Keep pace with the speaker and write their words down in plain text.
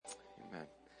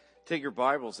Take your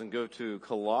Bibles and go to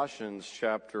Colossians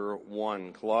chapter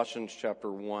 1. Colossians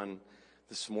chapter 1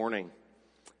 this morning.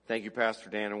 Thank you,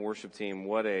 Pastor Dan and worship team.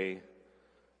 What a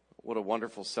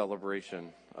wonderful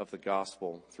celebration of the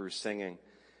gospel through singing.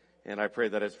 And I pray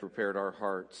that it's prepared our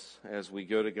hearts as we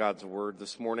go to God's Word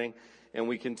this morning. And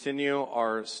we continue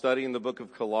our study in the book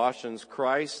of Colossians,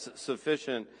 Christ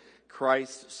sufficient,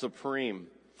 Christ supreme.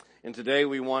 And today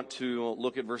we want to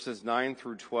look at verses 9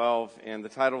 through 12. And the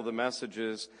title of the message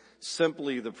is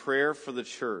simply the prayer for the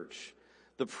church.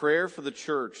 The prayer for the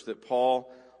church that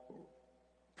Paul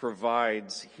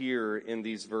provides here in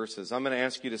these verses. I'm going to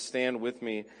ask you to stand with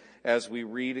me as we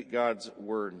read God's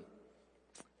Word.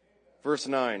 Verse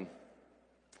 9.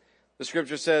 The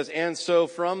scripture says, "And so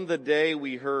from the day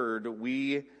we heard,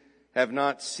 we have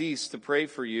not ceased to pray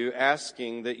for you,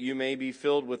 asking that you may be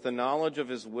filled with the knowledge of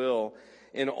His will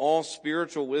in all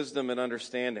spiritual wisdom and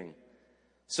understanding,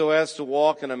 so as to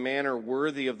walk in a manner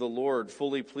worthy of the Lord,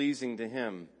 fully pleasing to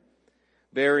Him,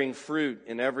 bearing fruit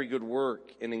in every good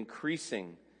work and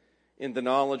increasing in the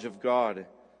knowledge of God,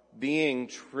 being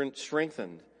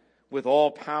strengthened with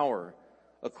all power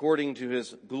according to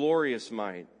His glorious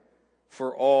might,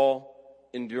 for all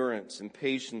endurance and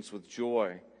patience with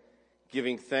joy,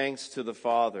 giving thanks to the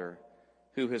Father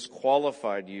who has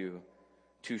qualified you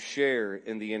to share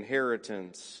in the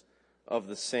inheritance of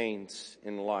the saints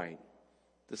in light."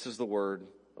 This is the word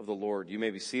of the Lord. You may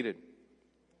be seated.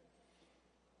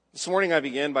 This morning I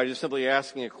begin by just simply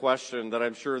asking a question that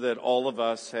I'm sure that all of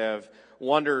us have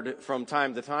wondered from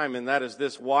time to time, and that is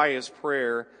this: why is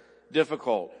prayer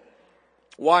difficult?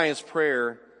 Why is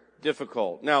prayer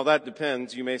difficult? Now that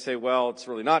depends. You may say, well, it's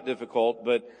really not difficult,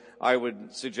 but I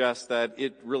would suggest that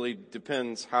it really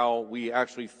depends how we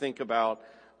actually think about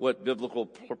what biblical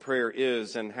prayer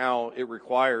is and how it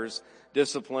requires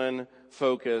discipline,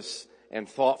 focus, and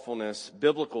thoughtfulness,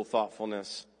 biblical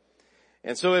thoughtfulness.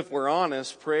 And so if we're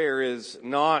honest, prayer is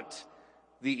not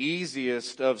the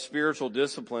easiest of spiritual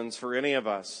disciplines for any of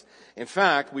us. In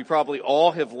fact, we probably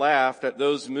all have laughed at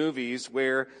those movies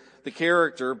where the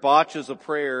character botches a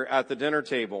prayer at the dinner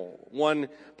table. One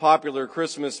popular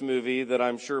Christmas movie that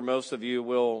I'm sure most of you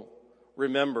will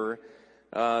remember,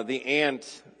 the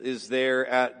aunt is there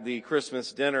at the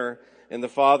Christmas dinner and the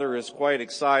father is quite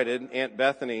excited, Aunt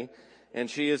Bethany, and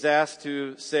she is asked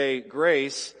to say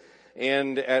grace,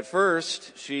 and at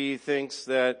first she thinks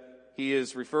that he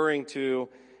is referring to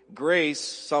Grace,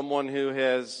 someone who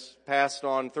has passed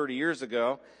on 30 years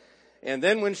ago. And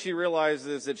then when she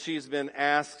realizes that she's been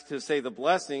asked to say the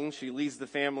blessing, she leads the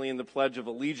family in the Pledge of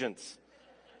Allegiance.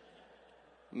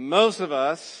 Most of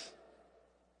us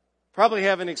probably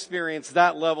haven't experienced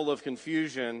that level of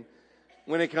confusion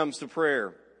when it comes to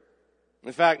prayer.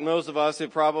 In fact, most of us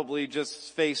have probably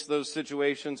just faced those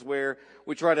situations where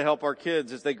we try to help our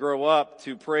kids as they grow up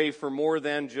to pray for more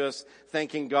than just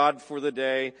thanking God for the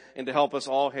day and to help us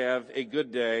all have a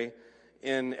good day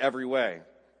in every way,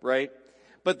 right?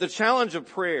 But the challenge of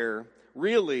prayer,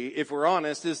 really, if we're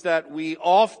honest, is that we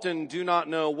often do not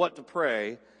know what to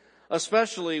pray,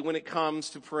 especially when it comes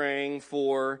to praying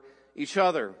for each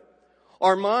other.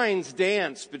 Our minds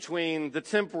dance between the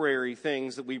temporary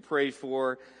things that we pray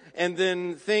for and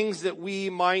then things that we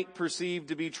might perceive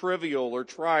to be trivial or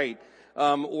trite,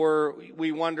 or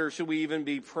we wonder, should we even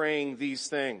be praying these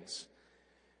things?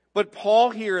 But Paul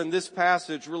here in this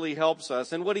passage really helps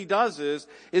us. And what he does is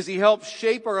he helps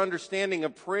shape our understanding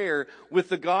of prayer with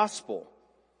the gospel.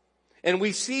 And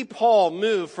we see Paul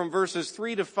move from verses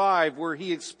 3 to 5 where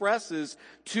he expresses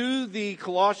to the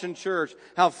Colossian church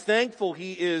how thankful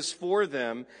he is for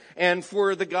them and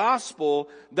for the gospel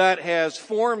that has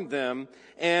formed them.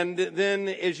 And then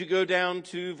as you go down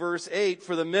to verse 8,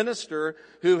 for the minister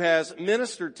who has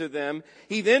ministered to them,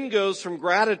 he then goes from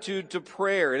gratitude to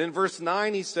prayer. And in verse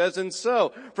 9 he says, "And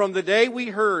so, from the day we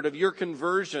heard of your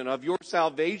conversion, of your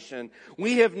salvation,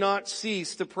 we have not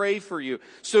ceased to pray for you."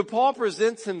 So Paul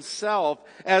presents himself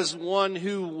as one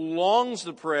who longs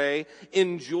to pray,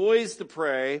 enjoys to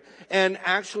pray, and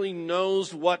actually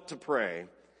knows what to pray.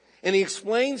 And he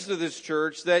explains to this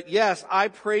church that, yes, I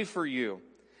pray for you.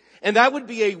 And that would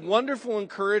be a wonderful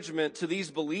encouragement to these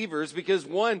believers because,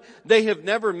 one, they have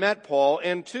never met Paul,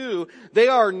 and two, they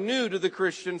are new to the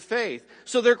Christian faith.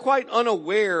 So they're quite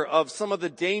unaware of some of the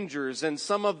dangers and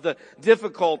some of the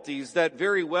difficulties that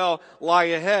very well lie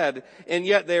ahead, and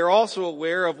yet they are also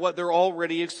aware of what they're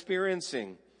already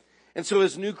experiencing. And so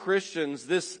as new Christians,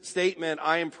 this statement,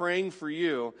 "I am praying for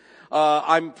you,"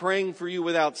 I'm praying for you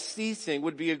without ceasing,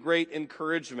 would be a great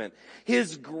encouragement.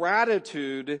 His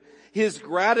gratitude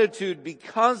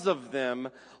because of them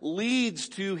leads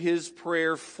to his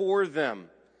prayer for them.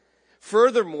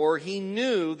 Furthermore, he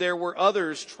knew there were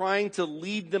others trying to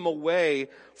lead them away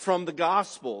from the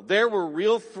gospel. There were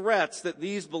real threats that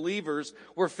these believers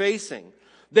were facing.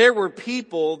 There were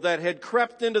people that had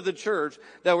crept into the church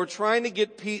that were trying to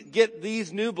get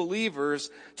these new believers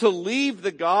to leave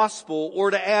the gospel or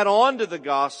to add on to the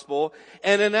gospel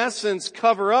and in essence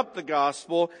cover up the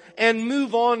gospel and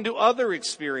move on to other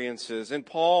experiences. And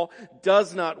Paul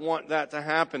does not want that to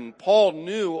happen. Paul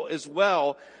knew as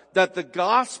well that the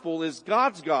gospel is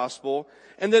God's gospel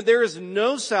and that there is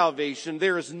no salvation,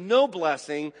 there is no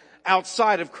blessing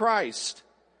outside of Christ.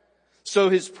 So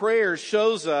his prayer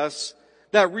shows us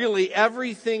that really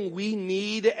everything we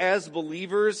need as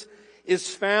believers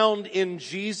is found in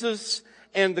Jesus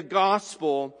and the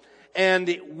gospel, and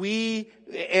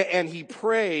he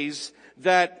prays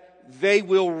that they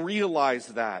will realize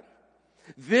that.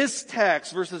 This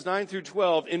text, verses 9 through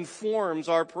 12, informs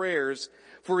our prayers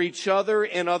for each other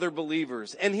and other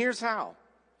believers. And here's how.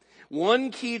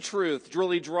 One key truth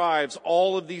really drives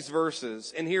all of these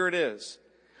verses, and here it is.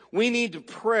 We need to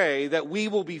pray that we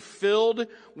will be filled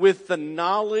with the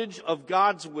knowledge of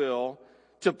God's will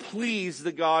to please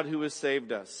the God who has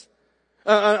saved us.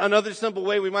 Another simple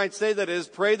way we might say that is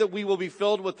pray that we will be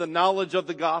filled with the knowledge of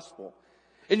the gospel.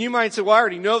 And you might say, well, I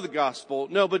already know the gospel.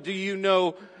 No, but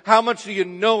how much do you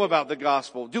know about the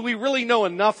gospel? Do we really know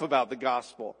enough about the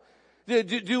gospel?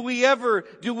 Do we ever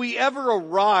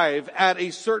arrive at a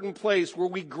certain place where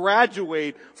we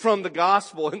graduate from the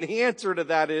gospel? And the answer to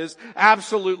that is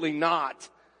absolutely not.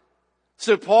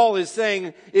 So Paul is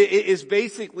saying, is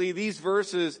basically these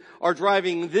verses are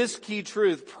driving this key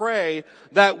truth. Pray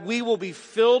that we will be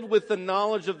filled with the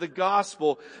knowledge of the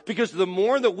gospel, because the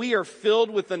more that we are filled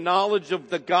with the knowledge of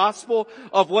the gospel,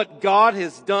 of what God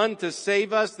has done to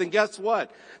save us, then guess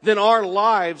what? Then our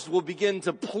lives will begin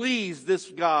to please this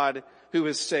God who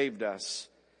has saved us.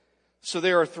 So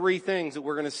there are three things that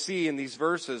we're going to see in these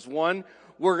verses. One,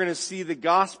 we're going to see the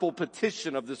gospel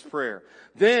petition of this prayer.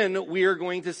 Then we are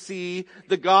going to see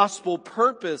the gospel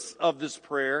purpose of this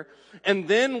prayer. And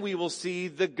then we will see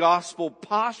the gospel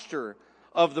posture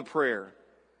of the prayer.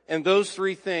 And those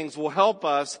three things will help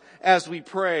us as we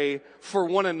pray for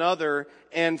one another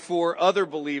and for other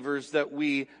believers that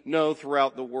we know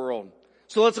throughout the world.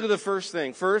 So let's look at the first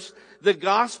thing. First, the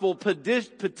gospel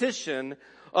petition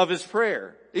of his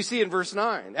prayer. You see in verse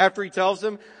 9, after he tells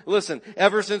them, listen,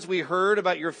 ever since we heard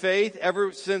about your faith,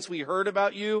 ever since we heard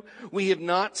about you, we have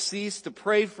not ceased to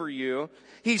pray for you.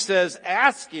 He says,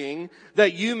 asking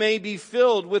that you may be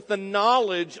filled with the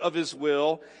knowledge of his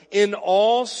will in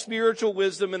all spiritual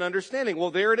wisdom and understanding.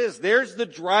 Well, there it is. There's the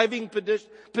driving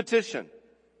petition.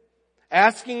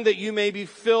 Asking that you may be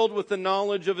filled with the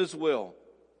knowledge of his will.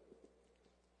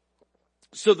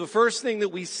 So the first thing that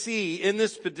we see in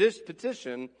this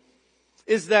petition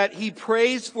is that he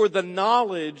prays for the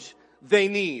knowledge they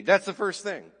need. That's the first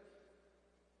thing.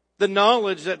 The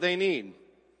knowledge that they need.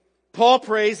 Paul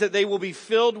prays that they will be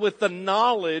filled with the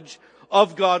knowledge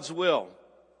of God's will.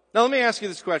 Now let me ask you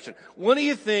this question. What do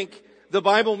you think the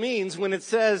Bible means when it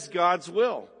says God's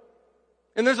will?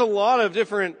 And there's a lot of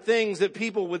different things that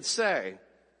people would say.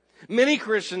 Many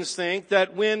Christians think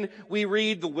that when we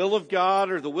read the will of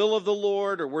God or the will of the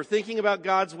Lord or we're thinking about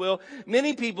God's will,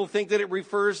 many people think that it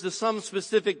refers to some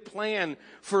specific plan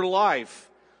for life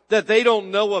that they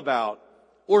don't know about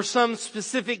or some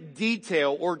specific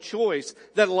detail or choice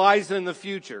that lies in the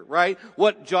future, right?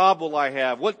 What job will I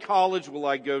have? What college will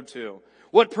I go to?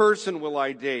 What person will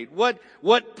I date?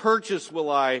 What purchase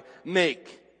will I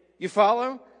make? You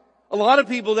follow? A lot of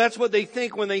people, that's what they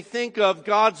think when they think of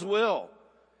God's will.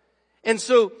 And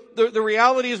so the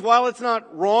reality is, while it's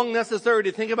not wrong necessarily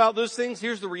to think about those things,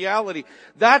 here's the reality.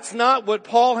 That's not what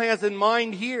Paul has in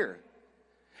mind here.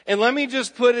 And let me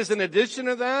just put as an addition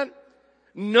to that,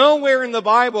 nowhere in the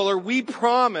Bible are we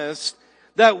promised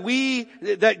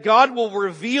that God will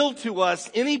reveal to us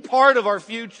any part of our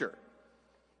future.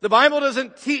 The Bible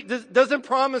doesn't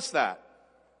promise that.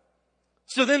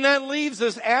 So then that leaves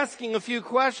us asking a few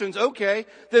questions. Okay,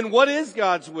 then what is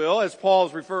God's will, as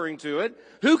Paul's referring to it?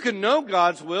 Who can know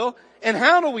God's will? And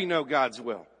how do we know God's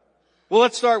will? Well,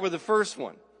 let's start with the first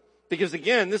one. Because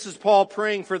again, this is Paul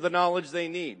praying for the knowledge they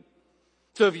need.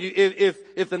 So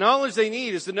if the knowledge they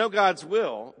need is to know God's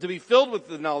will, to be filled with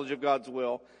the knowledge of God's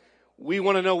will, we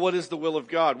want to know what is the will of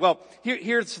God. Well,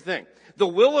 here's the thing. The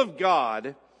will of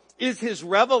God is his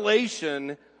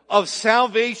revelation of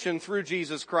salvation through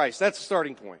Jesus Christ. That's the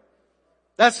starting point.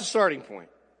 That's the starting point.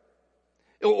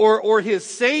 Or his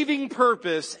saving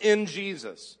purpose in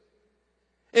Jesus.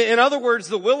 In other words,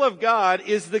 the will of God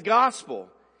is the gospel.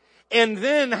 And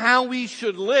then how we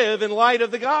should live in light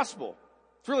of the gospel.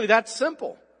 It's really that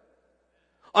simple.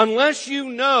 Unless you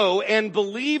know and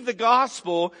believe the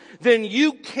gospel, then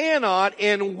you cannot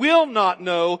and will not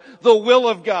know the will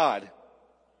of God.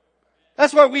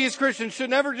 That's why we as Christians should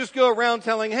never just go around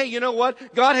telling, hey, you know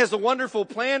what? God has a wonderful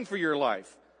plan for your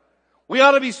life. We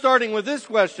ought to be starting with this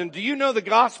question. Do you know the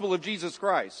gospel of Jesus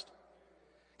Christ?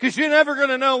 Because you're never going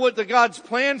to know what God's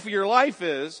plan for your life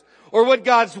is or what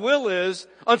God's will is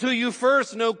until you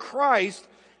first know Christ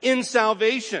in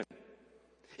salvation.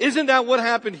 Isn't that what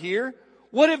happened here?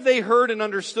 What have they heard and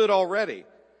understood already?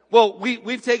 Well,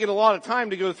 we've taken a lot of time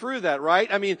to go through that, right?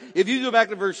 I mean, if you go back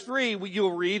to verse 3,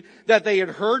 you'll read that they had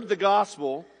heard the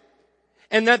gospel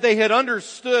and that they had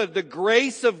understood the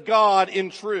grace of God in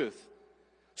truth.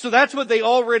 So that's what they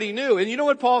already knew. And you know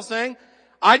what Paul's saying?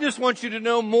 I just want you to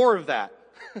know more of that.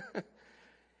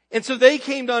 And so they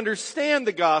came to understand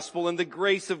the gospel and the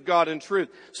grace of God in truth.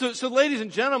 So ladies and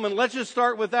gentlemen, let's just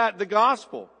start with that, the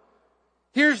gospel.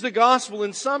 Here's the gospel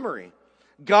in summary.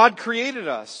 God created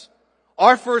us.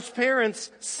 Our first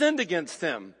parents sinned against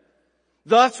Him.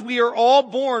 Thus we are all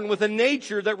born with a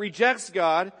nature that rejects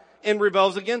God and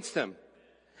rebels against Him.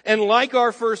 And like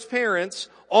our first parents,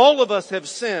 all of us have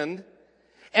sinned.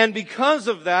 And because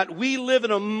of that, we live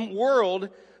in a world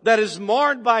that is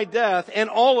marred by death, and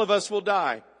all of us will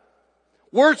die.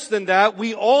 Worse than that,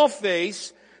 we all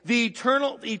face the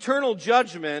eternal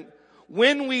judgment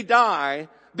when we die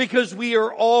because we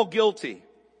are all guilty.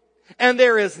 And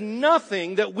there is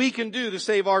nothing that we can do to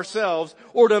save ourselves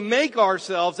or to make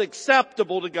ourselves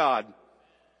acceptable to God.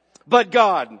 But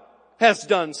God has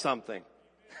done something.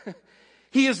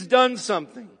 He has done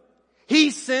something.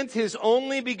 He sent His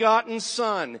only begotten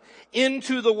Son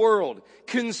into the world,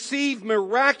 conceived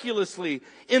miraculously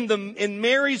in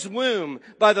Mary's womb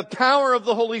by the power of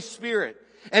the Holy Spirit.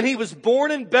 And He was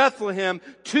born in Bethlehem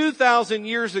 2,000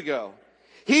 years ago.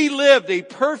 He lived a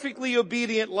perfectly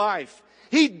obedient life.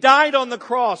 He died on the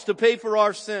cross to pay for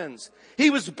our sins. He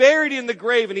was buried in the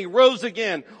grave and He rose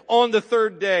again on the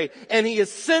third day. And He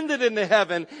ascended into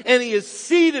heaven and He is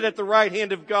seated at the right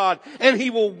hand of God. And He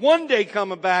will one day come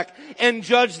back and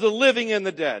judge the living and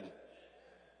the dead.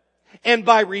 And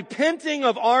by repenting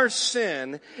of our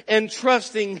sin and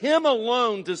trusting Him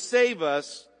alone to save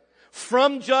us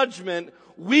from judgment,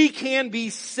 we can be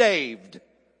saved.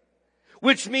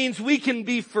 Which means we can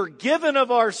be forgiven of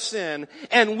our sin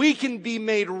and we can be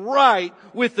made right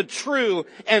with the true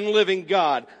and living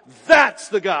God. That's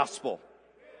the gospel.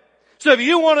 So if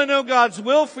you want to know God's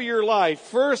will for your life,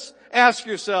 first ask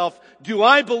yourself, do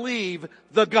I believe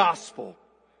the gospel?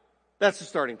 That's the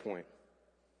starting point.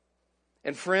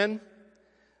 And friend,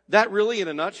 that really in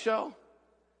a nutshell,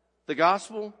 the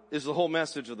gospel is the whole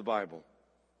message of the Bible.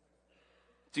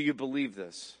 Do you believe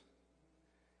this?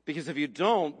 Because if you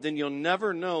don't, then you'll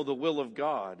never know the will of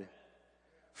God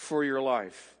for your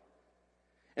life.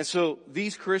 And so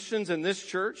these Christians in this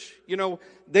church,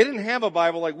 they didn't have a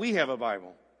Bible like we have a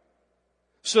Bible.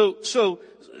 So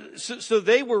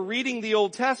they were reading the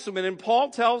Old Testament, and Paul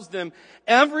tells them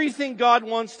everything God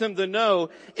wants them to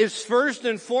know is first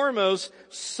and foremost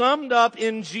summed up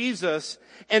in Jesus.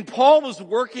 And Paul was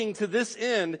working to this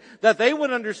end that they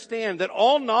would understand that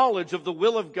all knowledge of the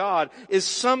will of God is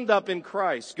summed up in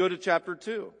Christ. Go to chapter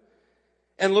 2.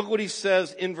 And look what he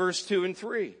says in verse 2 and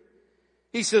 3.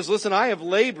 He says, listen, I have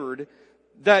labored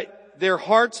that their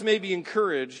hearts may be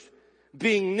encouraged,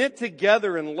 being knit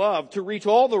together in love, to reach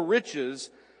all the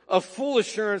riches of full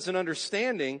assurance and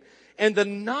understanding and the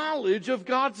knowledge of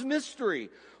God's mystery.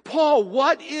 Paul,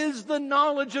 what is the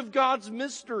knowledge of God's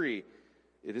mystery?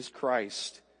 It is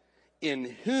Christ,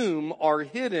 in whom are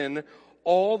hidden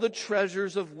all the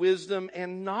treasures of wisdom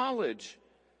and knowledge.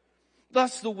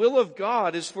 Thus, the will of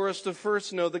God is for us to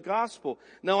first know the gospel.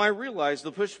 Now, I realize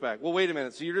the pushback. Well, wait a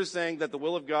minute. So you're just saying that the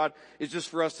will of God is just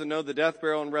for us to know the death,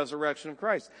 burial, and resurrection of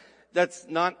Christ. That's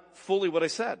not fully what I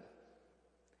said.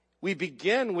 We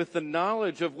begin with the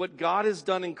knowledge of what God has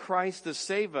done in Christ to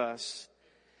save us.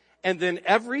 And then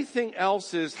everything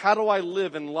else is, how do I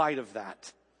live in light of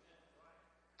that?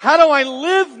 How do I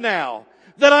live now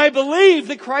that I believe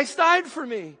that Christ died for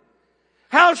me?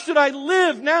 How should I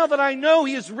live now that I know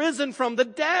He has risen from the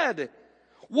dead?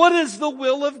 What is the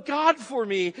will of God for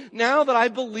me now that I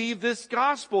believe this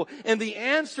gospel? And the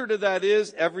answer to that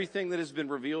is everything that has been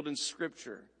revealed in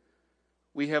Scripture.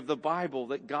 We have the Bible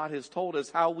that God has told us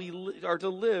how we are to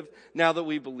live now that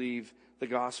we believe the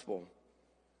gospel.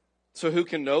 So who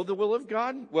can know the will of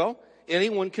God? Well,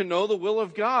 anyone can know the will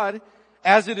of God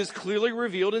as it is clearly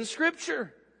revealed in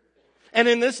Scripture. And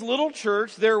in this little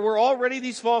church, there were already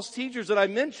these false teachers that I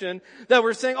mentioned that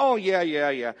were saying, oh,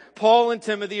 yeah. Paul and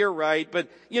Timothy are right, but,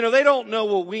 they don't know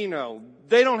what we know.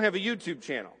 They don't have a YouTube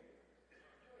channel.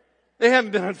 They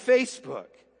haven't been on Facebook.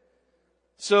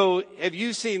 So have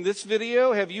you seen this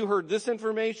video? Have you heard this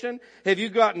information? Have you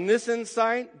gotten this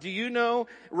insight? Do you know?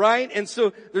 Right? And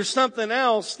so there's something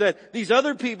else that these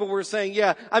other people were saying,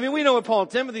 yeah, I mean, we know what Paul and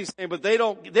Timothy's saying, but they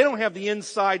don't have the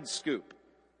inside scoop.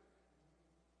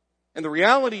 And the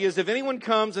reality is, if anyone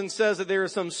comes and says that there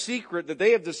is some secret that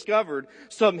they have discovered,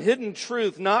 some hidden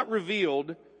truth not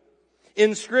revealed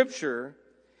in Scripture,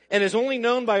 and is only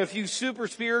known by a few super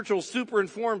spiritual, super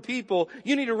informed people,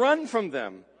 you need to run from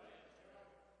them.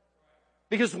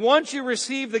 Because once you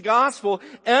receive the gospel,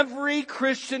 every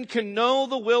Christian can know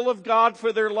the will of God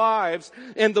for their lives.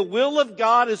 And the will of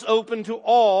God is open to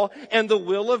all. And the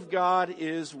will of God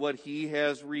is what He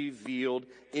has revealed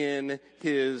in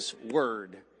His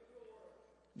Word.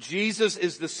 Jesus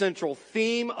is the central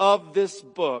theme of this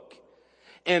book.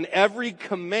 And every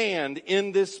command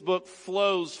in this book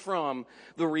flows from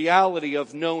the reality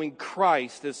of knowing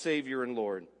Christ as Savior and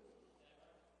Lord.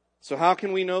 So how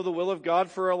can we know the will of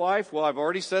God for our life? Well, I've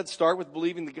already said start with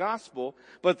believing the gospel,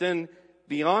 but then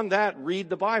beyond that, read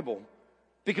the Bible.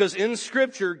 Because in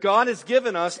Scripture, God has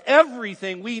given us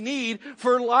everything we need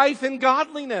for life and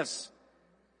godliness.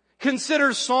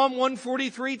 Consider Psalm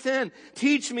 143:10.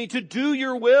 Teach me to do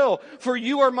your will, for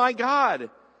you are my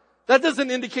God. That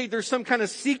doesn't indicate there's some kind of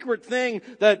secret thing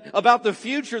that about the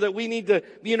future that we need to,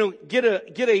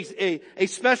 get a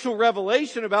special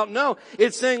revelation about. No,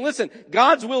 it's saying, listen,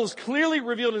 God's will is clearly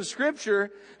revealed in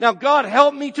Scripture. Now, God,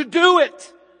 help me to do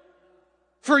it.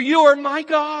 For you are my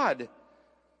God.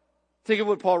 Think of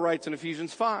what Paul writes in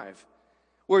Ephesians 5,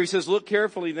 where he says, look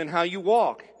carefully then how you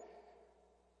walk.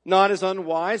 Not as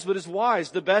unwise, but as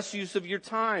wise, the best use of your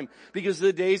time, because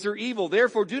the days are evil.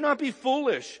 Therefore, do not be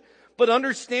foolish, but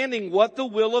understanding what the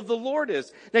will of the Lord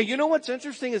is. Now, you know what's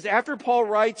interesting is after Paul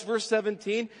writes verse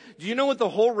 17, do you know what the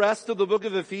whole rest of the book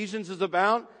of Ephesians is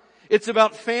about? It's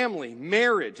about family,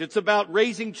 marriage. It's about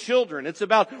raising children. It's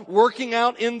about working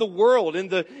out in the world,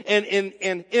 and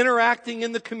interacting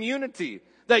in the community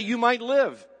that you might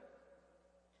live.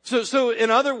 So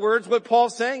in other words, what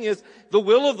Paul's saying is the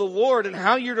will of the Lord and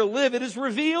how you're to live, it is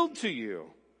revealed to you.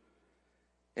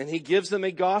 And he gives them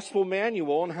a gospel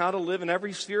manual on how to live in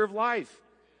every sphere of life.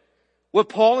 What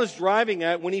Paul is driving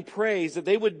at when he prays that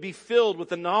they would be filled with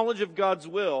the knowledge of God's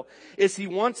will is he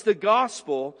wants the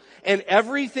gospel and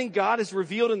everything God has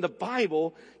revealed in the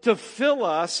Bible to fill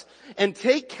us and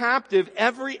take captive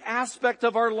every aspect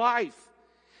of our life.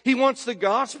 He wants the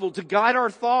gospel to guide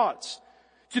our thoughts,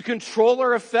 to control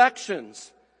our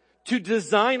affections, to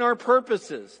design our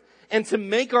purposes, and to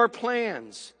make our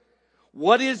plans.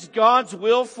 What is God's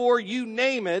will for? You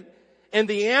name it. And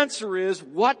the answer is,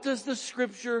 what does the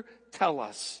Scripture tell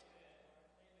us?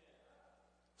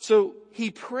 So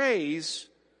he prays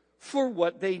for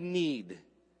what they need.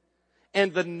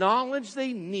 And the knowledge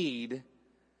they need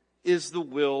is the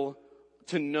will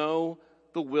to know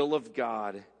the will of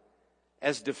God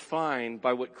as defined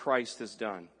by what Christ has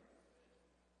done.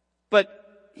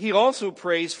 But he also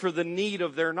prays for the need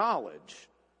of their knowledge.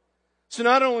 So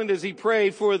not only does he pray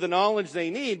for the knowledge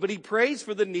they need, but he prays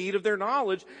for the need of their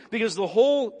knowledge, because the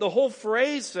whole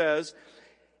phrase says,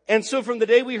 and so from the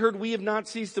day we heard, we have not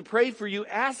ceased to pray for you,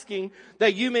 asking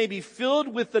that you may be filled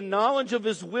with the knowledge of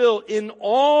His will in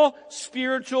all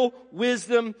spiritual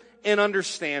wisdom and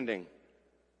understanding.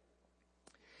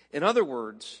 In other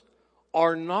words,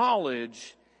 our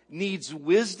knowledge needs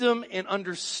wisdom and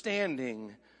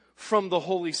understanding from the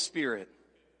Holy Spirit.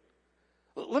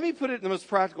 Let me put it in the most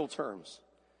practical terms.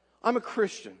 I'm a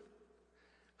Christian.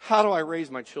 How do I raise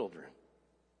my children?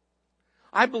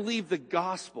 I believe the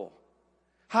gospel.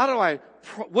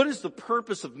 What is the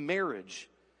purpose of marriage?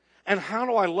 And how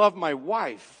do I love my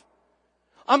wife?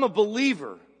 I'm a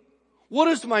believer. What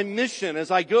is my mission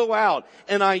as I go out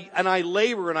and I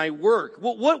labor and I work?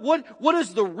 What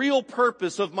is the real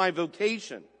purpose of my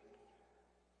vocation?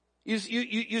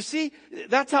 You see,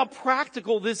 that's how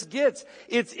practical this gets.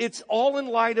 It's all in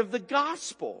light of the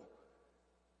gospel.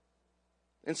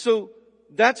 And so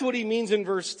that's what he means in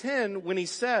verse 10 when he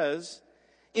says,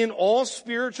 in all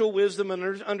spiritual wisdom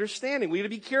and understanding. We have to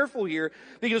be careful here,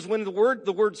 because when the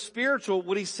word spiritual,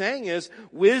 what he's saying is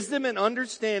wisdom and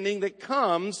understanding that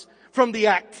comes from the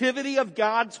activity of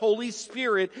God's Holy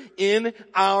Spirit in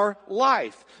our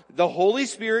life. The Holy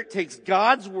Spirit takes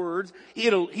God's words, He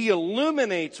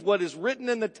illuminates what is written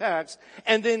in the text,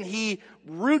 and then He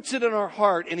roots it in our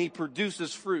heart and He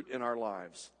produces fruit in our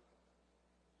lives.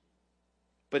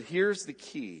 But here's the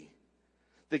key.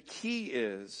 The key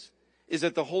is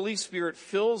that the Holy Spirit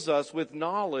fills us with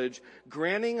knowledge,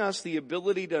 granting us the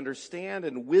ability to understand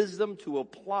and wisdom to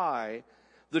apply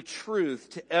the truth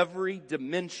to every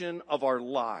dimension of our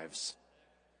lives.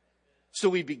 So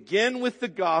we begin with the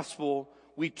gospel,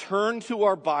 we turn to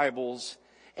our Bibles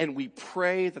and we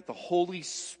pray that the Holy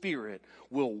Spirit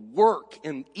will work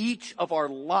in each of our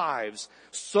lives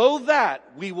so that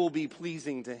we will be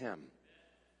pleasing to Him.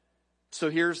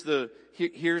 So here's what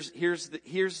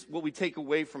we take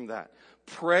away from that.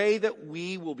 Pray that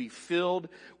we will be filled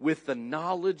with the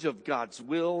knowledge of God's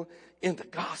will in the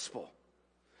gospel.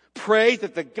 Pray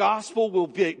that the gospel will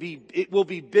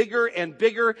be bigger and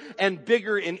bigger and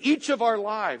bigger in each of our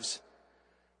lives.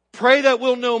 Pray that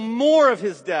we'll know more of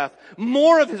His death,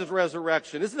 more of His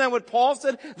resurrection. Isn't that what Paul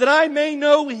said? That I may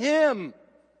know Him.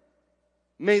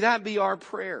 May that be our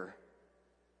prayer.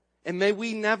 And may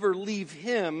we never leave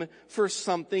Him for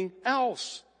something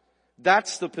else.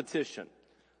 That's the petition.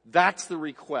 That's the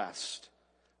request.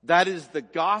 That is the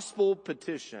gospel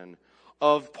petition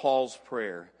of Paul's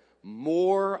prayer.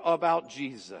 More about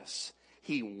Jesus.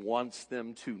 He wants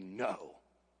them to know.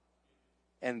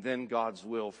 And then God's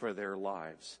will for their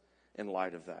lives in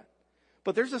light of that.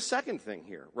 But there's a second thing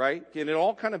here, right? And it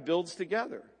all kind of builds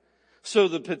together. So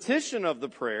the petition of the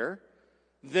prayer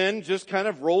then just kind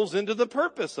of rolls into the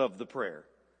purpose of the prayer.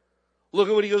 Look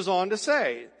at what he goes on to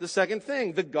say. The second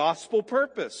thing, the gospel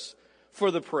purpose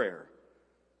for the prayer.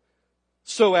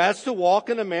 So as to walk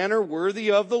in a manner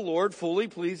worthy of the Lord, fully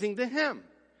pleasing to Him.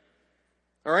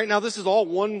 All right, now this is all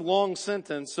one long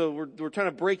sentence, so we're trying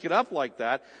to break it up like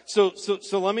that. So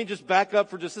let me just back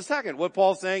up for just a second. What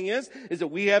Paul's saying is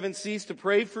that we haven't ceased to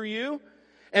pray for you,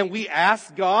 and we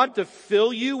ask God to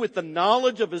fill you with the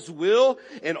knowledge of His will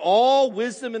and all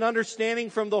wisdom and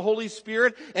understanding from the Holy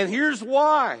Spirit. And here's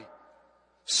why.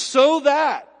 So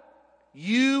that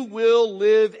you will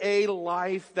live a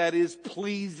life that is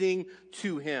pleasing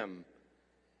to Him.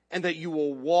 And that you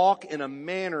will walk in a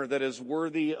manner that is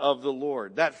worthy of the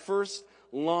Lord. That first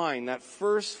line, that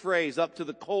first phrase up to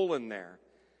the colon there,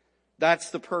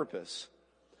 that's the purpose.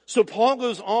 So Paul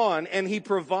goes on and he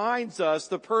provides us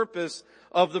the purpose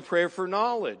of the prayer for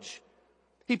knowledge.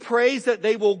 He prays that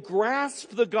they will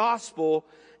grasp the gospel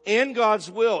and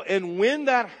God's will. And when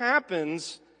that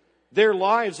happens, their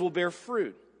lives will bear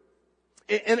fruit.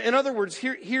 In other words,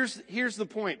 here's the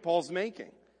point Paul's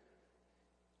making.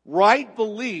 Right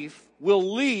belief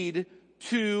will lead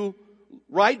to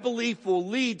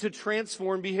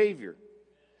transformed behavior.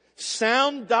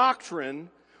 Sound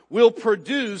doctrine will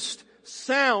produce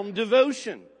sound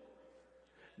devotion.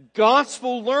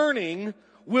 Gospel learning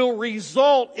will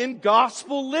result in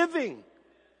gospel living.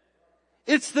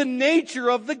 It's the nature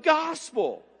of the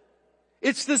gospel.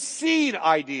 It's the seed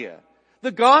idea.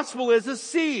 The gospel is a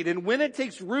seed, and when it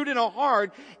takes root in a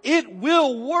heart, it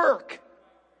will work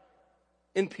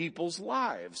in people's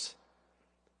lives.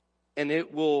 And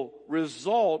it will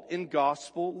result in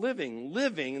gospel living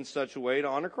in such a way to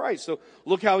honor Christ. So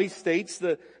look how he states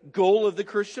the goal of the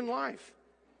Christian life.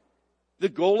 The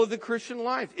goal of the Christian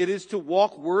life. It is to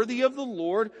walk worthy of the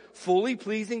Lord, fully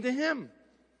pleasing to Him.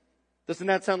 Doesn't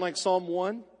that sound like Psalm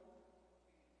 1?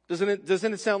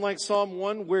 Doesn't it sound like Psalm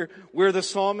 1 where the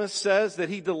psalmist says that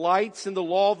he delights in the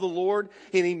law of the Lord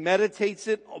and he meditates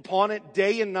upon it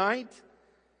day and night?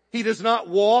 He does not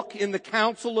walk in the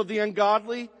counsel of the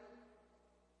ungodly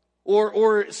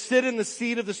or sit in the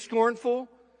seat of the scornful.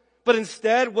 But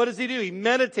instead, what does he do? He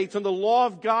meditates on the law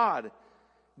of God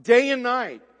day and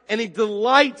night. And he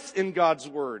delights in God's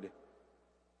word.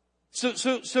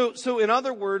 So in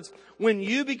other words, when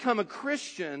you become a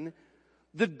Christian,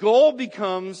 the goal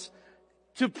becomes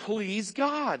to please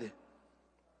God.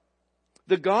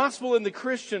 The gospel in the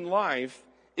Christian life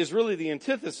is really the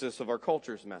antithesis of our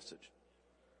culture's message.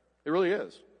 It really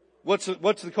is. What's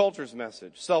the culture's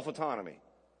message? Self-autonomy.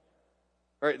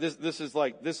 All right, this is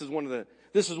one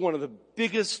of the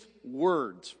biggest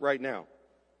words right now.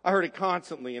 I heard it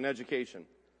constantly in education.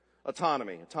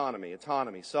 Autonomy,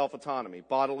 self-autonomy,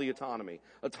 bodily autonomy.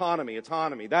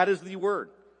 That is the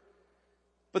word.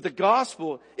 But the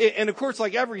gospel, and of course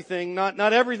like everything,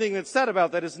 not everything that's said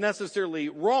about that is necessarily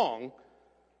wrong.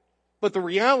 But the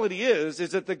reality is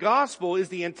that the gospel is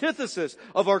the antithesis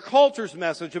of our culture's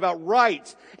message about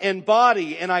rights and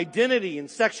body and identity and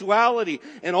sexuality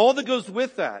and all that goes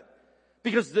with that.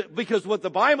 Because what the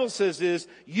Bible says is,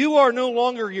 you are no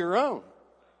longer your own.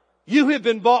 You have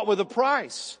been bought with a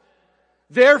price.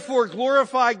 Therefore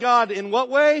glorify God in what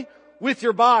way? With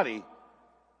your body.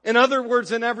 In other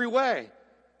words, in every way.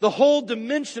 The whole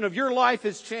dimension of your life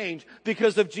has changed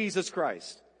because of Jesus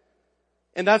Christ.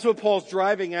 And that's what Paul's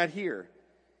driving at here.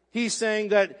 He's saying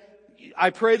that I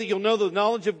pray that you'll know the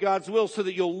knowledge of God's will so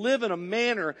that you'll live in a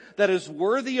manner that is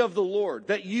worthy of the Lord.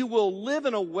 That you will live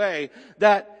in a way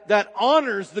that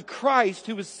honors the Christ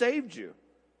who has saved you.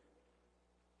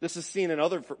 This is seen in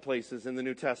other places in the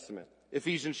New Testament.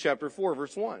 Ephesians chapter 4,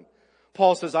 verse 1.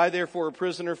 Paul says, I therefore, a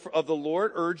prisoner of the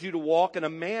Lord, urge you to walk in a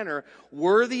manner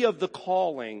worthy of the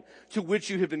calling to which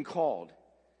you have been called.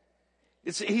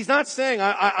 He's not saying,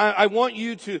 I want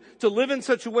you to live in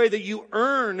such a way that you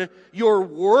earn your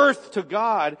worth to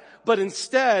God, but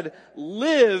instead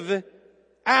live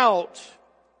out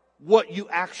what you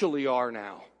actually are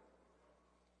now.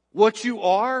 What you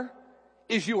are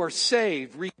is you are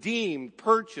saved, redeemed,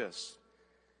 purchased.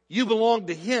 You belong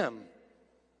to Him.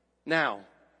 Now,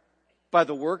 by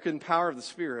the work and power of the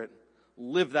Spirit,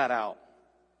 live that out.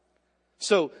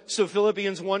 So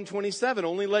Philippians 1:27,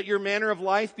 only let your manner of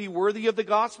life be worthy of the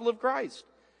gospel of Christ.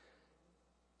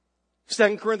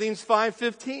 2 Corinthians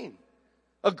 5:15,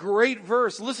 a great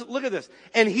verse. Listen, look at this.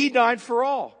 And He died for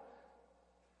all.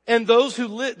 And those who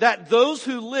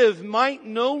live might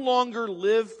no longer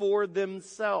live for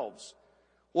themselves.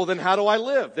 Well, then how do I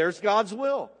live? There's God's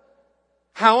will.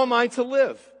 How am I to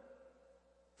live?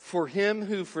 For Him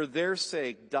who for their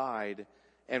sake died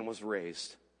and was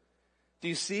raised. Do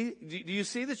you see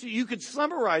this? You could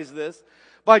summarize this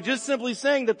by just simply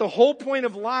saying that the whole point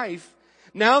of life,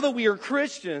 now that we are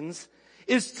Christians,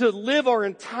 is to live our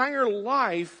entire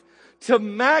life to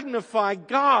magnify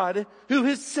God who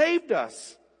has saved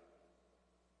us.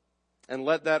 And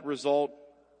let that result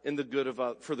in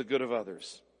for the good of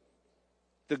others.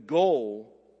 The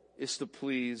goal is to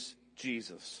please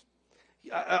Jesus.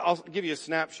 I'll give you a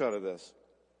snapshot of this.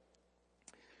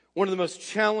 One of the most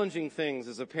challenging things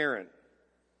as a parent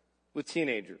with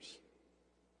teenagers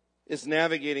is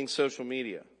navigating social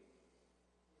media.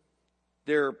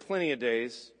 There are plenty of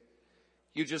days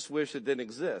you just wish it didn't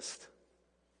exist.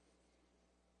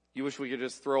 You wish we could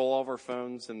just throw all of our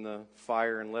phones in the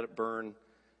fire and let it burn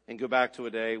and go back to a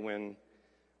day when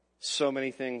so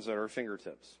many things are at our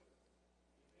fingertips.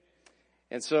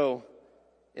 And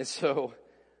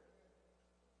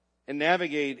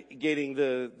navigating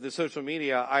the social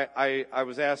media, I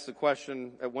was asked a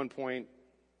question at one point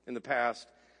in the past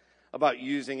about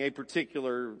using a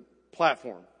particular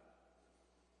platform.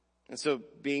 And so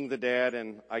being the dad,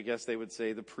 and I guess they would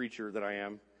say the preacher that I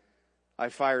am, I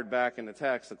fired back in the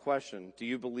text the question, do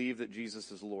you believe that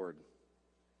Jesus is Lord?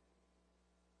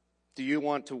 Do you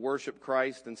want to worship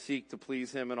Christ and seek to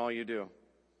please Him in all you do?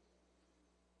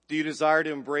 Do you desire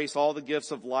to embrace all the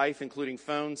gifts of life, including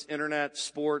phones, internet,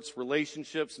 sports,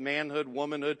 relationships, manhood,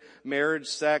 womanhood, marriage,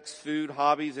 sex, food,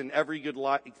 hobbies, and every good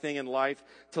thing in life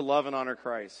to love and honor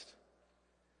Christ?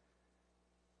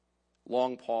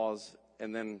 Long pause,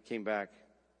 and then came back.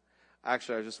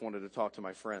 Actually, I just wanted to talk to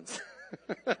my friends.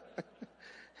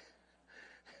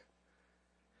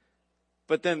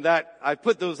 But then I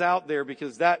put those out there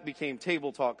because that became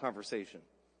table talk conversation.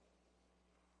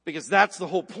 Because that's the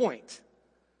whole point.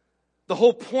 The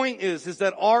whole point is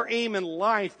that our aim in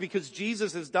life, because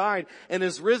Jesus has died and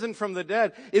is risen from the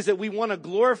dead, is that we want to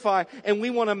glorify and we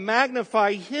want to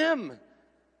magnify Him.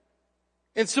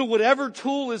 And so whatever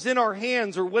tool is in our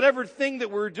hands or whatever thing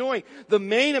that we're doing, the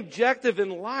main objective in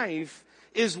life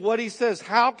is what He says.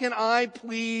 How can I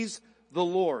please the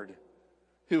Lord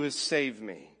who has saved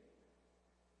me?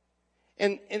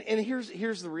 And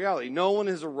here's the reality. No one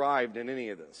has arrived in any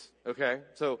of this. Okay?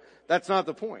 So that's not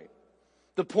the point.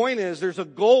 The point is there's a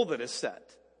goal that is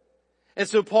set. And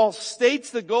so Paul states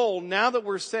the goal, now that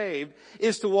we're saved,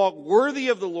 is to walk worthy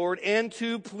of the Lord and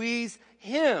to please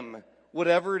Him,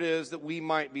 whatever it is that we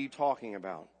might be talking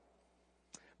about.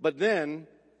 But then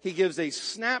he gives a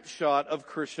snapshot of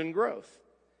Christian growth.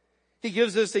 He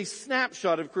gives us a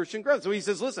snapshot of Christian growth. So he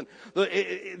says, listen,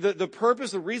 the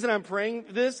purpose, the reason I'm praying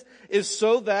this is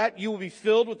so that you will be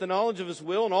filled with the knowledge of His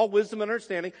will and all wisdom and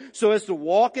understanding, so as to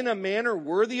walk in a manner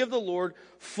worthy of the Lord,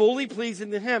 fully pleasing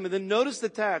to Him. And then notice the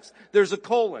text, there's a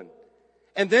colon.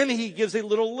 And then he gives a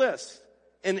little list.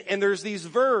 And there's these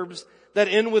verbs that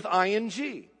end with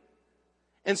ing.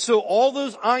 And so all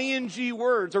those ing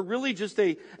words are really just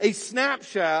a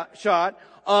snapshot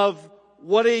of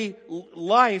what a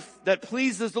life that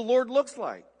pleases the Lord looks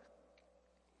like.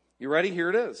 You ready?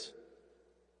 Here it is.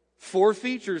 4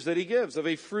 features that he gives of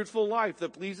a fruitful life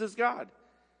that pleases God.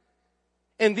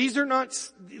 And these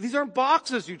aren't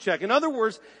boxes you check. In other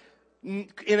words, in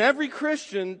every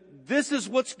Christian, this is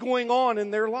what's going on in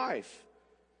their life.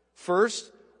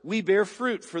 First, we bear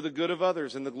fruit for the good of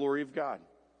others and the glory of God.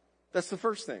 That's the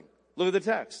first thing. Look at the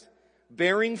text.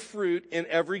 Bearing fruit in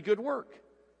every good work.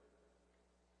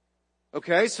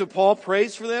 Okay, so Paul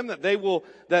prays for them that they will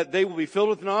be filled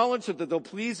with knowledge, so that they'll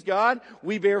please God.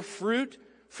 We bear fruit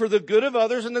for the good of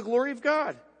others and the glory of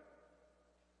God.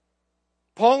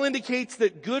 Paul indicates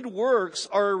that good works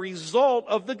are a result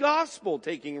of the gospel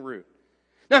taking root.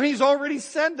 Now, he's already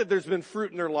said that there's been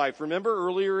fruit in their life. Remember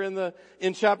earlier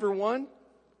in chapter 1?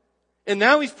 And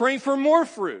now he's praying for more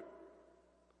fruit.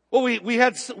 Well, we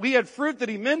had fruit that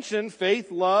he mentioned,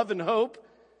 faith, love, and hope.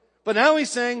 But now he's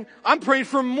saying, I'm praying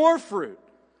for more fruit.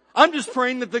 I'm just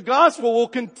praying that the gospel will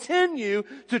continue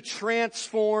to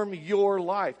transform your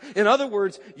life. In other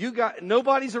words,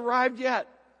 nobody's arrived yet.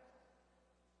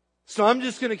 So I'm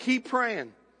just going to keep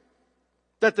praying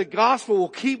that the gospel will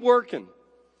keep working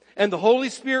and the Holy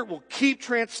Spirit will keep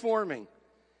transforming,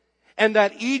 and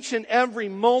that each and every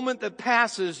moment that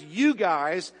passes, you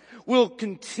guys will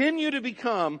continue to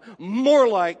become more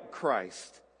like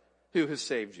Christ who has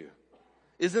saved you.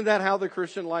 Isn't that how the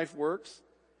Christian life works?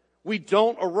 We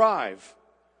don't arrive.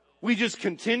 We just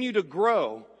continue to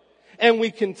grow. And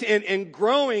and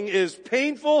growing is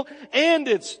painful and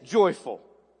it's joyful.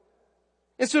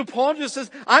 And so Paul just says,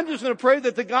 I'm just going to pray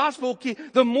that the gospel,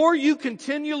 the more you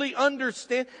continually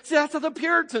understand. See, that's how the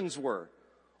Puritans were.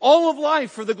 All of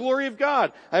life for the glory of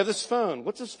God. I have this phone.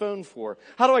 What's this phone for?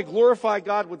 How do I glorify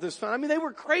God with this phone? I mean, they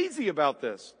were crazy about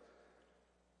this.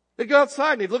 They'd go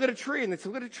outside and they'd look at a tree and they'd say,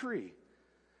 look at a tree.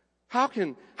 How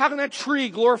can that tree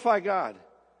glorify God?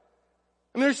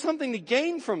 I mean, there's something to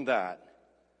gain from that.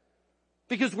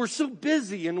 Because we're so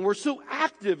busy and we're so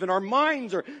active and our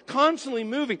minds are constantly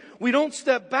moving. We don't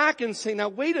step back and say, now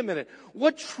wait a minute,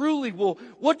 what truly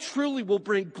will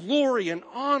bring glory and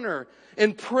honor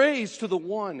and praise to the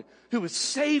one who has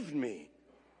saved me?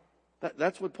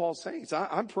 That's what Paul's saying.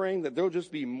 I'm praying that there'll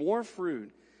just be more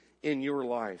fruit in your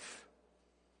life.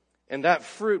 And that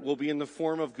fruit will be in the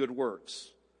form of good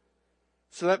works.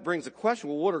 So that brings a question,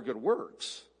 well, what are good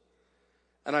works?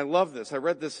 And I love this. I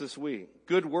read this week.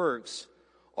 Good works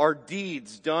are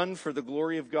deeds done for the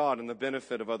glory of God and the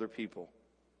benefit of other people.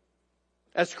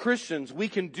 As Christians, we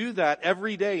can do that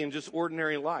every day in just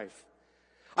ordinary life.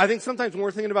 I think sometimes when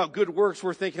we're thinking about good works,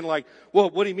 we're thinking like, well,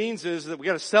 what he means is that we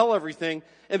got to sell everything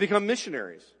and become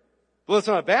missionaries. Well, that's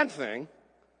not a bad thing,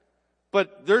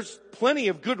 but there's plenty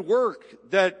of good work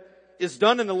that is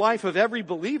done in the life of every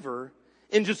believer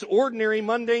in just ordinary,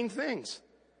 mundane things.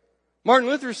 Martin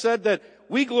Luther said that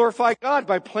we glorify God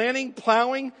by planting,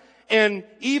 plowing, and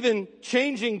even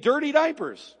changing dirty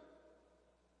diapers.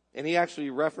 And he actually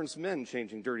referenced men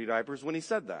changing dirty diapers when he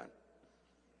said that.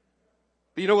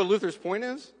 But you know what Luther's point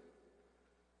is?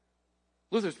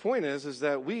 Luther's point is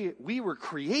that we were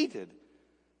created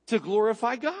to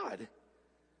glorify God.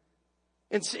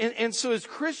 And so as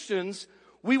Christians,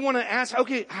 we want to ask,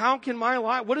 okay, how can my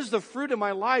life, what is the fruit of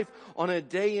my life on a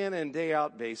day in and day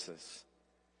out basis?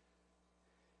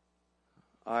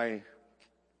 I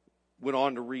went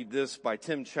on to read this by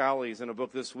Tim Challies in a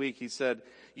book this week. He said,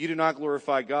 you do not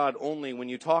glorify God only when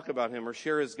you talk about Him or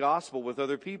share His gospel with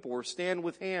other people or stand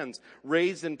with hands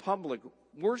raised in public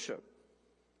worship.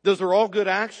 Those are all good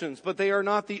actions, but they are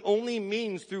not the only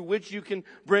means through which you can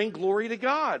bring glory to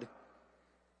God.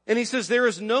 And he says there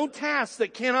is no task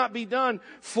that cannot be done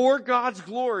for God's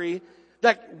glory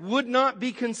that would not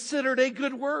be considered a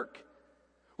good work.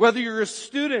 Whether you're a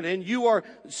student and you are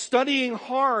studying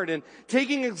hard and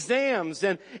taking exams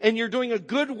and you're doing a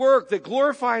good work that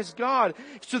glorifies God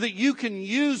so that you can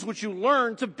use what you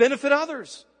learn to benefit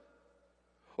others.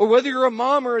 Or whether you're a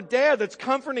mom or a dad that's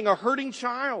comforting a hurting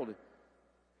child.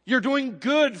 You're doing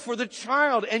good for the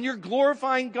child and you're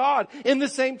glorifying God in the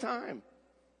same time.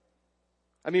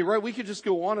 I mean, right, we could just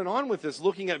go on with this,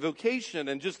 looking at vocation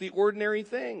and just the ordinary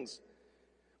things.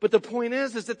 But the point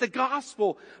is that the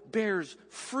gospel bears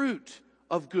fruit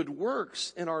of good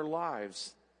works in our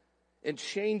lives and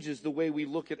changes the way we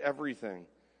look at everything.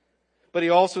 But he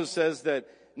also says that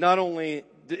not only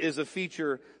is a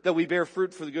feature that we bear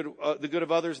fruit for the good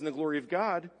of others and the glory of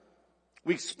God,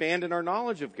 we expand in our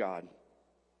knowledge of God.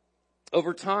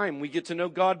 Over time, we get to know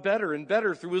God better and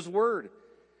better through His Word.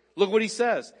 Look what he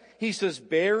says. He says,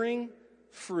 bearing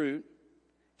fruit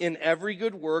in every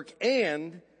good work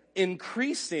and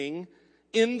increasing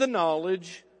in the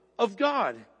knowledge of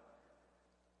God.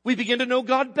 We begin to know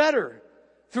God better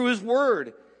through His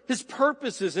Word. His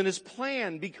purposes and His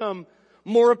plan become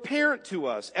more apparent to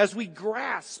us as we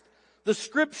grasp the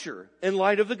Scripture in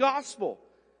light of the gospel.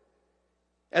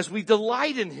 As we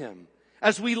delight in Him,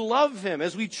 as we love Him,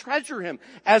 as we treasure Him,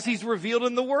 as He's revealed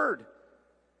in the Word.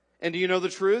 And do you know the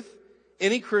truth?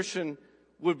 Any Christian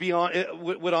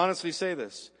would honestly say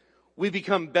this. We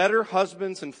become better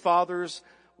husbands and fathers,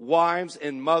 wives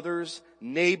and mothers,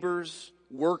 neighbors,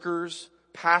 workers,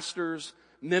 pastors,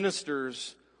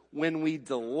 ministers, when we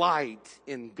delight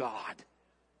in God.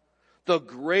 The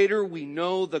greater we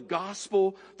know the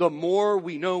gospel, the more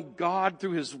we know God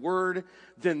through His Word,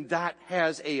 then that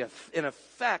has an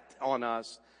effect on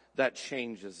us that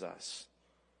changes us.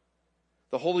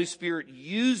 The Holy Spirit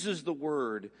uses the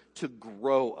Word to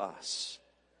grow us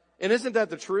And isn't that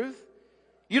the truth?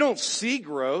 You don't see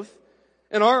growth.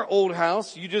 In our old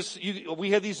house,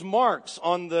 we had these marks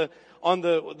on the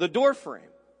door frame.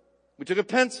 We took a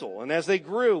pencil, and as they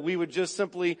grew, we would just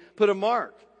simply put a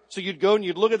mark. So you'd go and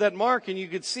you'd look at that mark and you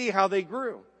could see how they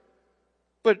grew.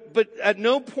 But at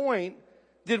no point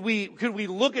could we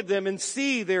look at them and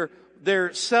see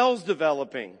their cells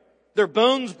developing, their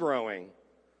bones growing,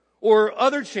 or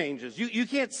other changes. You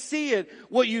can't see it.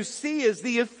 What you see is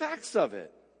the effects of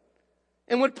it.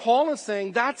 And what Paul is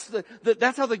saying, that's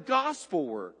how the gospel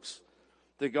works.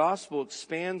 The gospel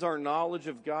expands our knowledge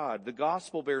of God. The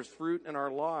gospel bears fruit in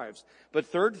our lives. But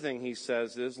third thing he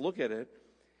says is, look at it.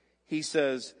 He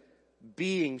says,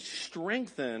 being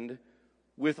strengthened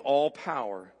with all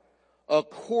power,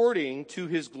 according to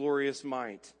his glorious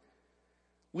might.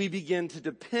 We begin to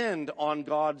depend on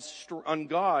God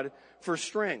for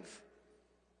strength.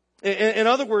 In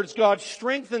other words, God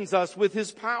strengthens us with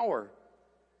his power.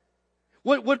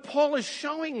 What Paul is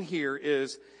showing here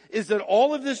is that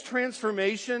all of this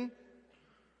transformation,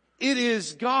 it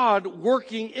is God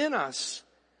working in us,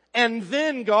 and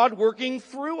then God working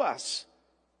through us.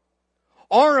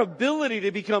 Our ability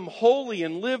to become holy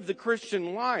and live the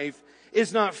Christian life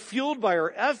is not fueled by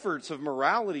our efforts of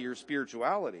morality or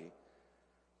spirituality,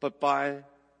 but by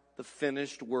the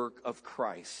finished work of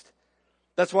Christ.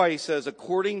 That's why he says,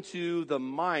 according to the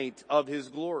might of his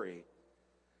glory.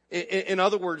 In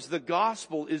other words, the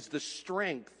gospel is the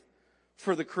strength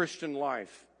for the Christian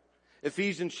life.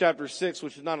 Ephesians chapter 6,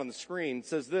 which is not on the screen,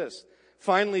 says this,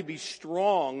 finally be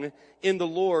strong in the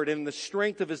Lord and in the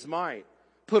strength of his might.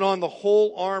 Put on the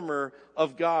whole armor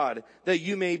of God, that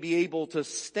you may be able to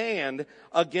stand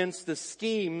against the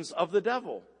schemes of the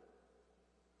devil.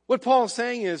 What Paul is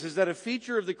saying is that a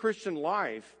feature of the Christian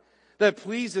life that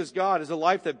pleases God is a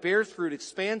life that bears fruit,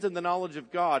 expands in the knowledge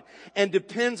of God, and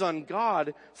depends on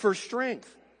God for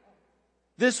strength.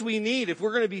 This we need. If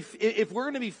we're going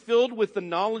to be filled with the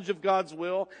knowledge of God's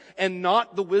will and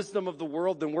not the wisdom of the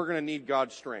world, then we're going to need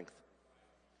God's strength.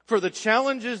 For the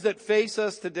challenges that face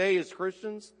us today as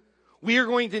Christians, we are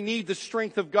going to need the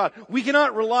strength of God. We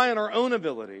cannot rely on our own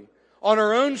ability, on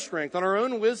our own strength, on our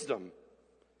own wisdom.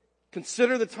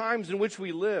 Consider the times in which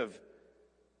we live.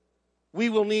 We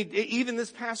will need, even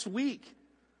this past week,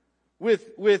 with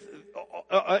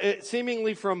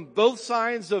seemingly from both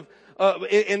sides of,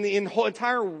 in the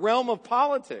entire realm of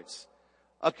politics,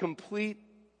 a complete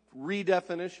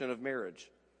redefinition of marriage,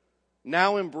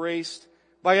 now embraced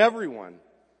by everyone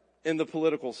in the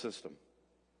political system.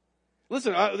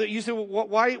 Listen, you say, well,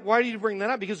 why do you bring that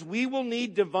up? Because we will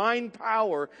need divine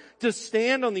power to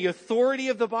stand on the authority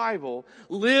of the Bible,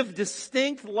 live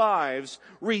distinct lives,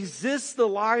 resist the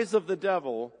lies of the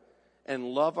devil, and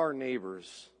love our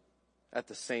neighbors at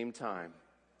the same time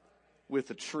with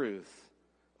the truth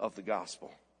of the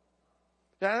gospel.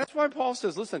 Now, that's why Paul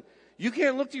says, listen, you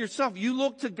can't look to yourself. You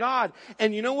look to God.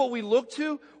 And you know what we look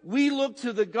to? We look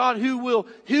to the God who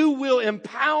will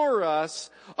empower us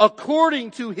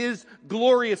according to his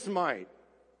glorious might.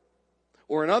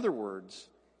 Or in other words,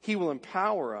 he will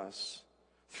empower us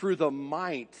through the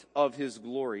might of his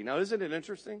glory. Now, isn't it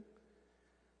interesting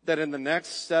that in the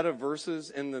next set of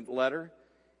verses in the letter,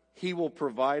 he will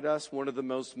provide us one of the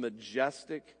most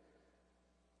majestic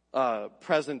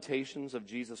presentations of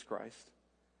Jesus Christ?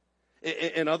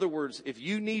 In other words, if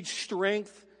you need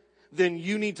strength, then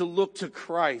you need to look to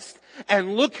Christ.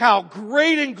 And look how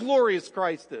great and glorious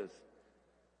Christ is.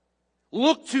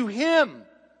 Look to him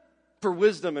for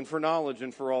wisdom and for knowledge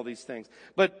and for all these things.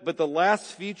 But the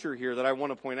last feature here that I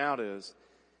want to point out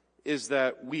is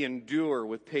that we endure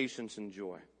with patience and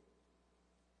joy.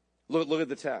 Look at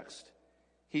the text.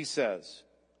 He says,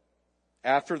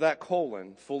 after that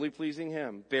colon, fully pleasing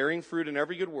him, bearing fruit in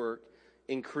every good work,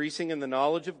 increasing in the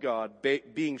knowledge of God,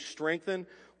 being strengthened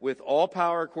with all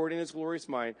power according to his glorious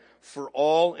might, for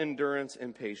all endurance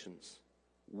and patience,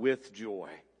 with joy.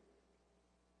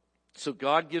 So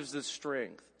God gives us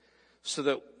strength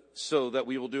so that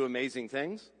we will do amazing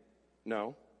things?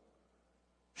 No.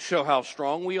 Show how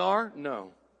strong we are?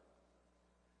 No.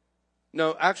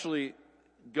 No, actually,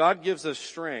 God gives us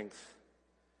strength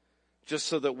just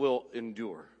so that we'll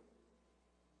endure.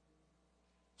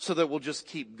 So that we'll just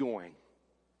keep going.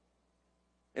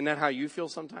 Isn't that how you feel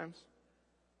sometimes?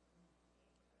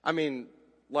 I mean,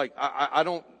 like, I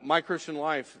don't, my Christian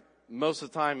life, most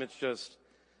of the time it's just,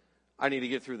 I need to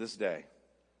get through this day.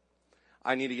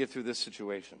 I need to get through this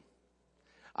situation.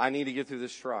 I need to get through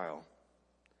this trial.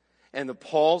 And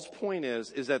Paul's point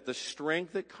is that the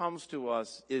strength that comes to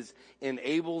us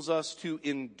enables us to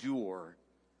endure.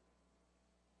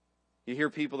 You hear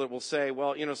people that will say,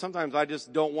 well, sometimes I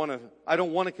don't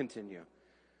want to continue.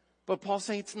 But Paul's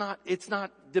saying it's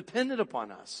not dependent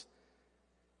upon us.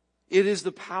 It is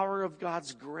the power of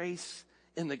God's grace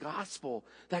in the gospel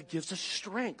that gives us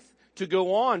strength to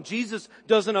go on. Jesus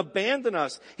doesn't abandon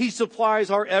us. He supplies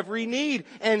our every need.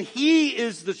 And He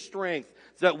is the strength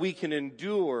that we can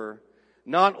endure,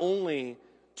 not only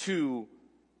to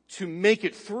make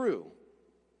it through,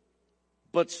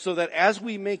 but so that as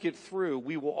we make it through,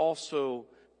 we will also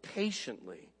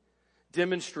patiently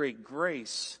demonstrate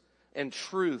grace and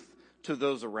truth to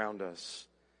those around us.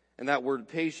 And that word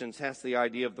patience has the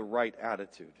idea of the right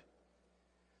attitude.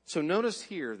 So notice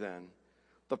here then,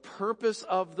 the purpose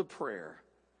of the prayer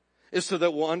is so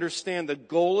that we'll understand the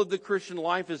goal of the Christian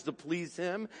life is to please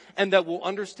Him, and that we'll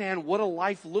understand what a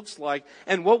life looks like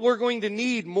and what we're going to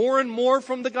need more and more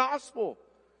from the gospel.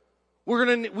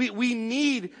 We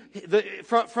need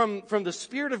from the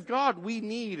Spirit of God, we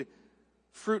need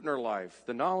fruit in our life,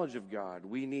 the knowledge of God.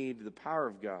 We need the power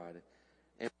of God,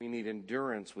 and we need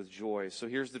endurance with joy. So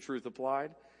here's the truth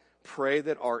applied. Pray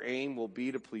that our aim will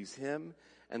be to please Him,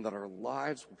 and that our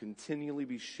lives will continually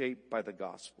be shaped by the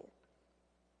gospel.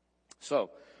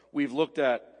 So, we've looked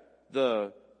at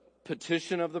the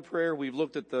petition of the prayer. We've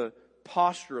looked at the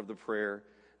posture of the prayer.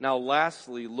 Now,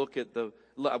 lastly, we've looked at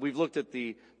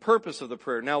the purpose of the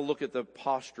prayer. Now look at the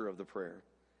posture of the prayer.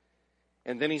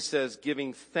 And then he says,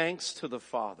 giving thanks to the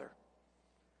Father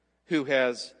who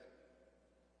has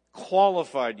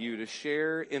qualified you to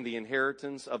share in the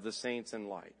inheritance of the saints in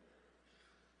light.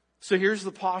 So here's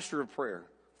the posture of prayer.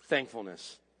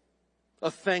 Thankfulness. A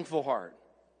thankful heart.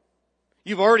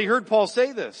 You've already heard Paul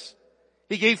say this.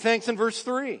 He gave thanks in verse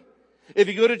 3. If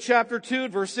you go to chapter 2,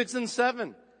 verse 6 and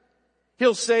 7,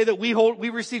 he'll say that we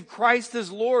receive Christ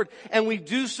as Lord, and we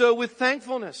do so with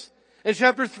thankfulness. In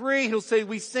chapter 3, he'll say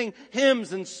we sing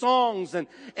hymns and songs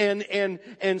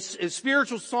and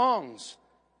spiritual songs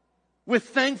with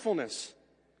thankfulness.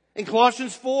 In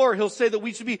Colossians 4, he'll say that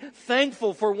we should be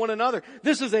thankful for one another.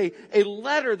 This is a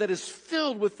letter that is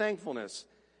filled with thankfulness.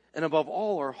 And above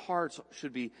all, our hearts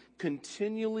should be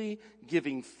continually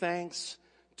giving thanks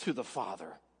to the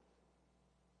Father.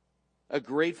 A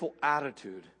grateful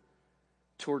attitude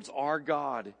towards our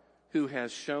God who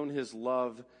has shown His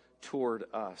love toward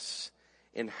us.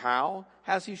 And how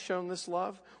has He shown this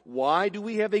love? Why do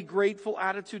we have a grateful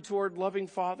attitude toward loving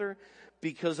Father?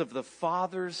 Because of the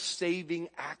Father's saving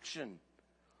action.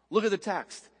 Look at the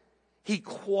text. He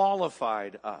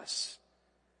qualified us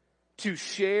to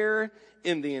share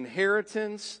in the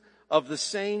inheritance of the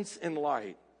saints in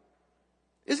light.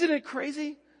 Isn't it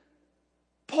crazy?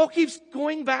 Paul keeps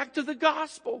going back to the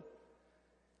gospel.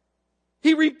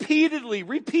 He repeatedly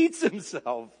repeats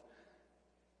himself,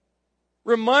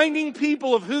 reminding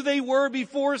people of who they were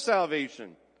before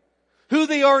salvation, who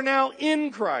they are now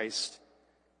in Christ,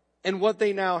 and what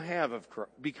they now have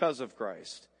because of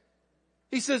Christ.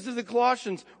 He says to the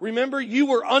Colossians, remember, you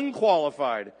were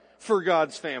unqualified for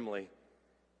God's family.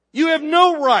 You have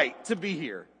no right to be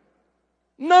here.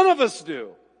 None of us do.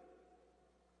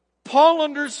 Paul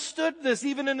understood this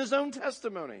even in his own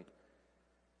testimony.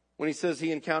 When he says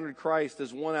he encountered Christ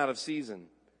as one out of season.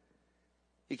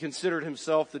 He considered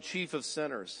himself the chief of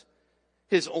sinners.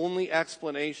 His only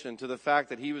explanation to the fact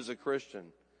that he was a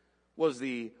Christian was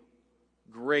the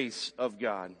grace of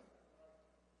God.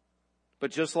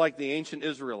 But just like the ancient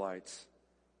Israelites,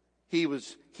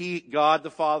 God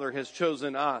the Father has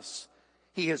chosen us.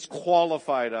 He has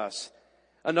qualified us.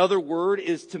 Another word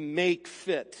is to make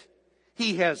fit.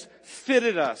 He has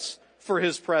fitted us for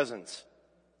His presence.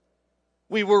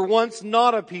 We were once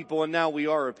not a people, and now we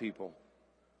are a people.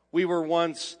 We were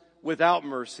once without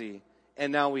mercy,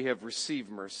 and now we have received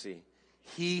mercy.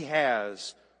 He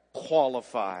has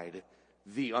qualified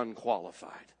the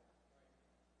unqualified.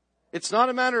 It's not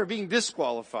a matter of being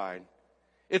disqualified.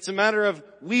 It's a matter of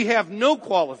we have no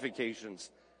qualifications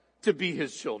to be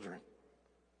His children.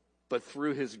 But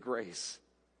through His grace,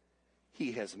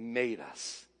 He has made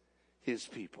us His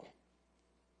people.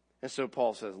 And so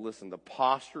Paul says, listen, the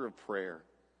posture of prayer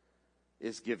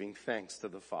is giving thanks to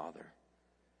the Father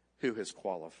who has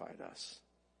qualified us.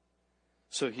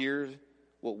 So here's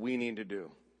what we need to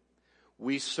do.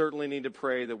 We certainly need to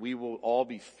pray that we will all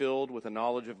be filled with a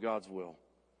knowledge of God's will.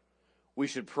 We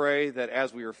should pray that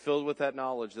as we are filled with that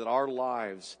knowledge, that our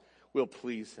lives will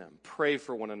please Him. Pray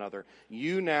for one another.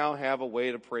 You now have a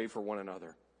way to pray for one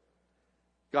another.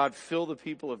 God, fill the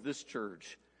people of this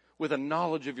church with a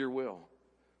knowledge of your will.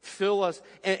 Fill us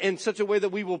in such a way that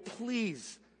we will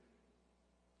please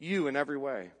you in every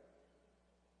way.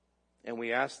 And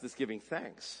we ask this giving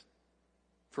thanks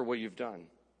for what you've done.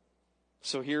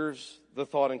 So here's the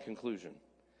thought in conclusion.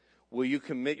 Will you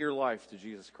commit your life to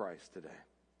Jesus Christ today?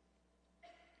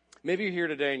 Maybe you're here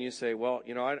today and you say, well,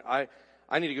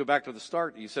 I need to go back to the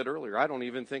start. You said earlier, I don't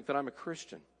even think that I'm a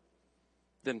Christian.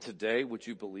 Then today, would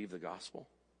you believe the gospel?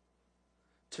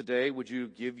 Today, would you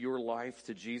give your life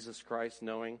to Jesus Christ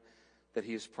knowing that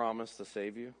he has promised to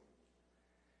save you?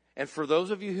 And for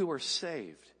those of you who are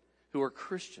saved, who are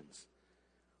Christians,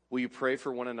 will you pray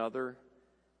for one another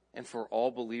and for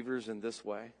all believers in this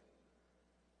way?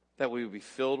 That we will be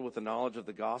filled with the knowledge of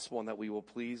the gospel and that we will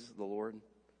please the Lord?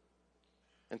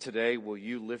 And today, will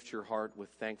you lift your heart with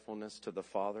thankfulness to the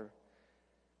Father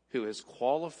who has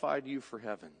qualified you for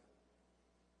heaven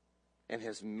and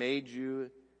has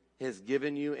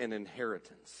given you an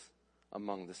inheritance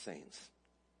among the saints?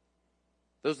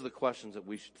 Those are the questions that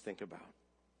we should think about.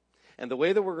 And the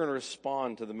way that we're going to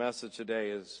respond to the message today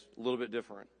is a little bit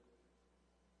different.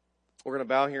 We're going to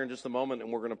bow here in just a moment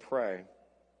and we're going to pray.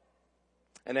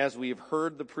 And as we have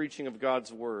heard the preaching of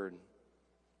God's word,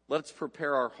 let's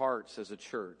prepare our hearts as a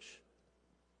church.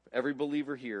 Every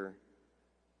believer here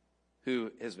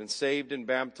who has been saved and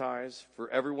baptized, for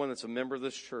everyone that's a member of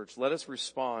this church, let us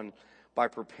respond by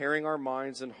preparing our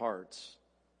minds and hearts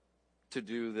to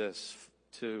do this,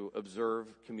 to observe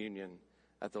communion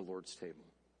at the Lord's table.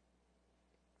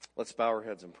 Let's bow our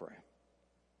heads and pray.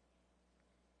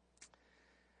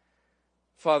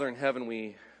 Father in heaven,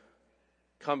 we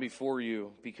come before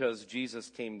you because Jesus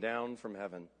came down from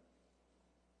heaven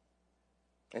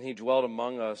and he dwelt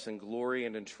among us in glory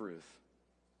and in truth.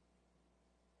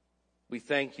 We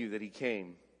thank you that he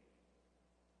came,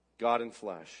 God in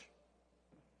flesh,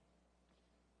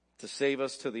 to save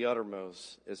us to the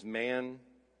uttermost as man,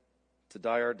 to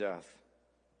die our death,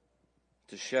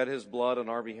 to shed his blood on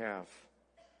our behalf,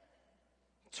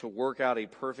 to work out a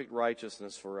perfect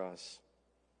righteousness for us.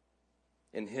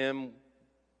 In him,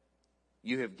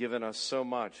 you have given us so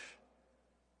much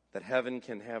that heaven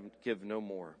can give no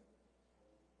more.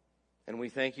 And we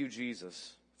thank you,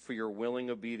 Jesus, for your willing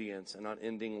obedience and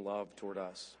unending love toward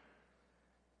us.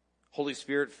 Holy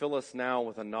Spirit, fill us now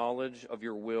with a knowledge of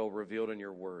your will revealed in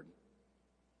your word.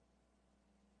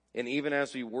 And even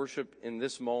as we worship in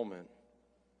this moment,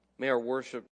 may our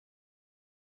worship,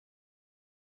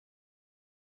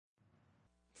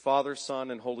 Father,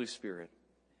 Son, and Holy Spirit.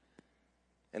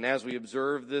 And as we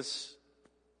observe this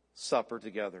supper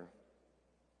together,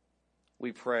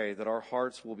 we pray that our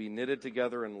hearts will be knitted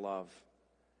together in love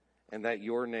and that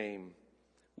your name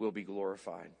will be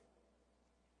glorified.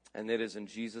 And it is in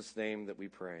Jesus' name that we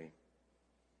pray.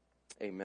 Amen.